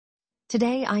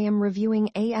Today I am reviewing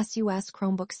ASUS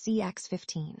Chromebook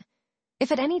CX15.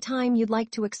 If at any time you'd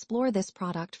like to explore this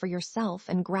product for yourself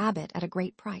and grab it at a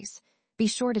great price, be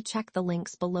sure to check the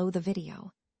links below the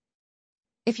video.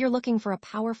 If you're looking for a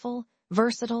powerful,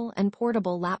 versatile, and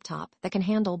portable laptop that can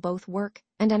handle both work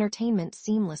and entertainment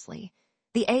seamlessly,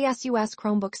 the ASUS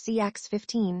Chromebook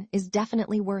CX15 is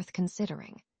definitely worth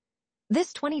considering.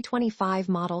 This 2025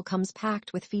 model comes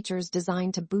packed with features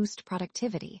designed to boost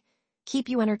productivity, keep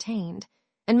you entertained,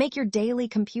 and make your daily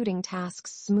computing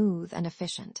tasks smooth and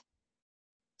efficient.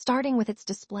 Starting with its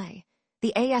display,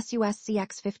 the ASUS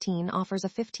CX15 offers a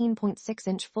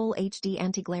 15.6-inch Full HD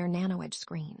anti-glare NanoEdge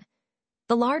screen.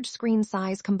 The large screen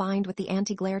size combined with the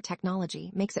anti-glare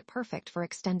technology makes it perfect for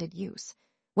extended use,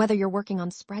 whether you're working on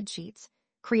spreadsheets,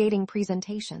 creating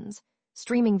presentations,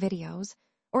 streaming videos,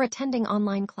 or attending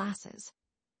online classes.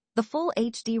 The Full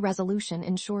HD resolution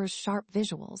ensures sharp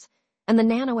visuals, and the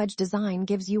NanoEdge design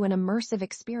gives you an immersive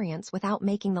experience without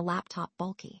making the laptop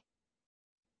bulky.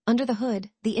 Under the hood,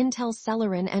 the Intel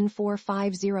Celeron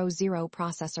N4500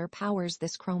 processor powers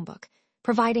this Chromebook,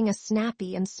 providing a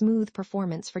snappy and smooth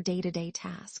performance for day-to-day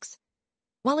tasks.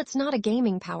 While it's not a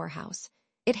gaming powerhouse,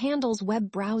 it handles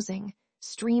web browsing,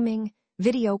 streaming,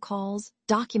 video calls,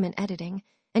 document editing,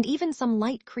 and even some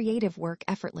light creative work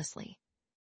effortlessly.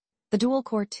 The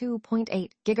dual-core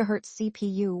 2.8 GHz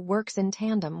CPU works in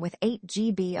tandem with 8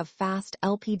 GB of fast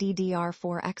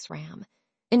LPDDR4X RAM,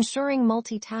 ensuring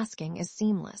multitasking is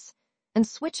seamless, and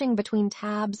switching between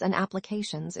tabs and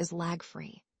applications is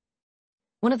lag-free.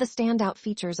 One of the standout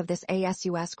features of this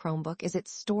ASUS Chromebook is its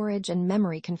storage and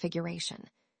memory configuration.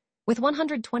 With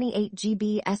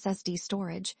 128GB SSD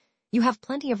storage, you have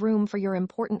plenty of room for your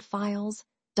important files,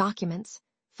 documents,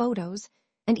 photos,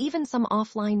 and even some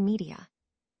offline media.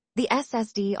 The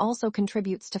SSD also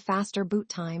contributes to faster boot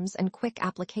times and quick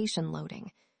application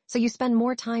loading, so you spend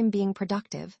more time being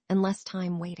productive and less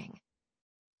time waiting.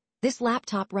 This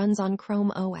laptop runs on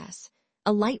ChromeOS,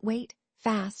 a lightweight,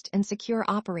 fast, and secure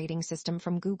operating system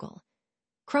from Google.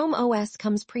 ChromeOS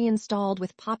comes pre-installed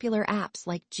with popular apps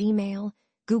like Gmail,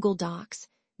 Google Docs,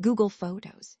 Google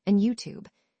Photos, and YouTube,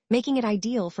 making it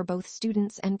ideal for both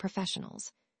students and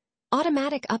professionals.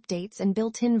 Automatic updates and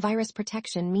built-in virus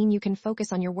protection mean you can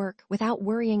focus on your work without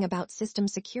worrying about system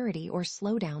security or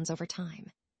slowdowns over time.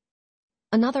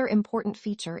 Another important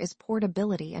feature is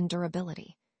portability and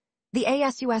durability. The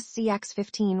ASUS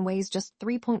CX15 weighs just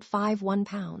 3.51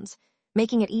 pounds,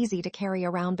 making it easy to carry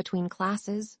around between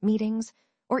classes, meetings,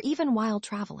 or even while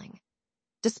traveling.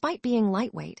 Despite being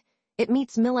lightweight, it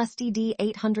meets MIL-STD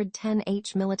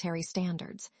 810H military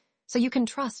standards, so you can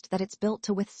trust that it's built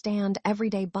to withstand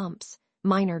everyday bumps,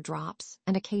 minor drops,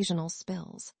 and occasional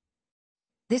spills.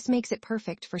 This makes it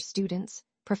perfect for students,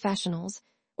 professionals,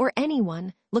 or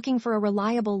anyone looking for a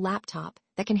reliable laptop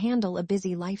that can handle a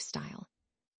busy lifestyle.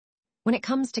 When it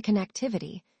comes to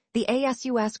connectivity, the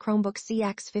ASUS Chromebook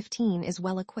CX15 is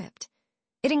well equipped.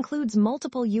 It includes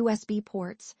multiple USB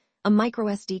ports, a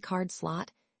microSD card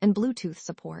slot, and Bluetooth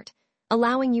support,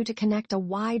 allowing you to connect a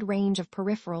wide range of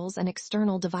peripherals and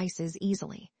external devices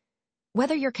easily.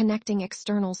 Whether you're connecting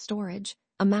external storage,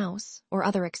 a mouse, or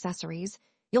other accessories,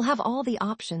 you'll have all the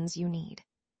options you need.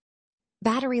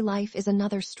 Battery life is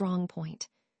another strong point.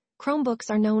 Chromebooks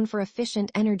are known for efficient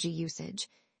energy usage,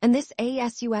 and this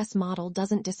ASUS model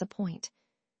doesn't disappoint.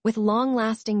 With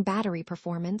long-lasting battery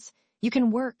performance, you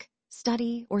can work,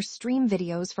 study, or stream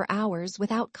videos for hours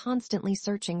without constantly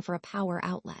searching for a power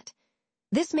outlet.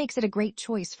 This makes it a great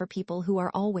choice for people who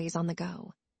are always on the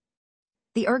go.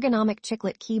 The ergonomic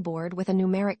chiclet keyboard with a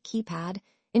numeric keypad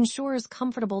ensures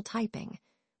comfortable typing,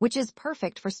 which is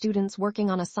perfect for students working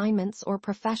on assignments or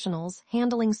professionals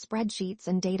handling spreadsheets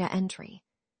and data entry.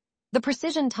 The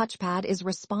precision touchpad is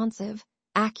responsive,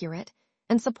 accurate,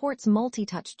 and supports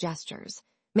multi-touch gestures,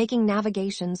 making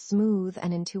navigation smooth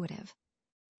and intuitive.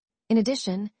 In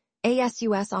addition,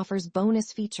 ASUS offers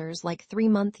bonus features like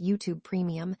 3-month YouTube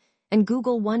Premium and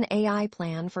Google One AI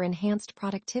plan for enhanced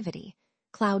productivity,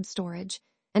 cloud storage,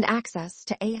 and access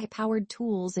to AI-powered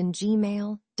tools in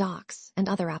Gmail, Docs, and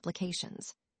other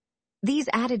applications. These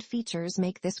added features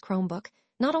make this Chromebook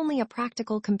not only a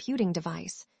practical computing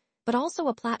device, but also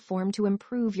a platform to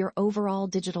improve your overall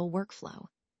digital workflow.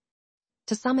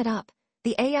 To sum it up,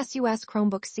 the ASUS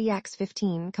Chromebook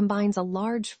CX15 combines a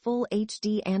large Full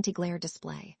HD anti-glare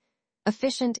display,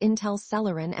 efficient Intel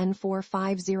Celeron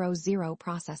N4500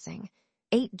 processing,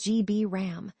 8 GB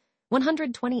RAM,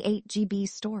 128 GB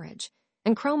storage,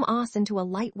 and ChromeOS into a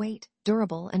lightweight,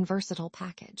 durable, and versatile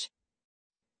package.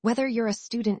 Whether you're a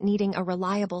student needing a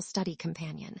reliable study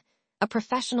companion, a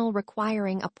professional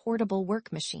requiring a portable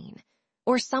work machine,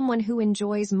 or someone who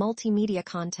enjoys multimedia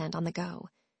content on the go.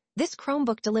 This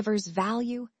Chromebook delivers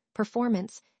value,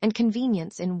 performance, and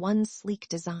convenience in one sleek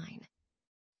design.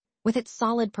 With its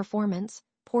solid performance,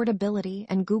 portability,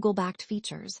 and Google-backed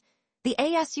features, the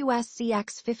ASUS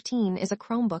CX15 is a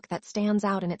Chromebook that stands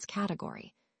out in its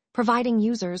category, providing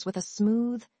users with a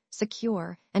smooth,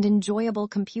 secure, and enjoyable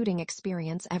computing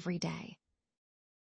experience every day.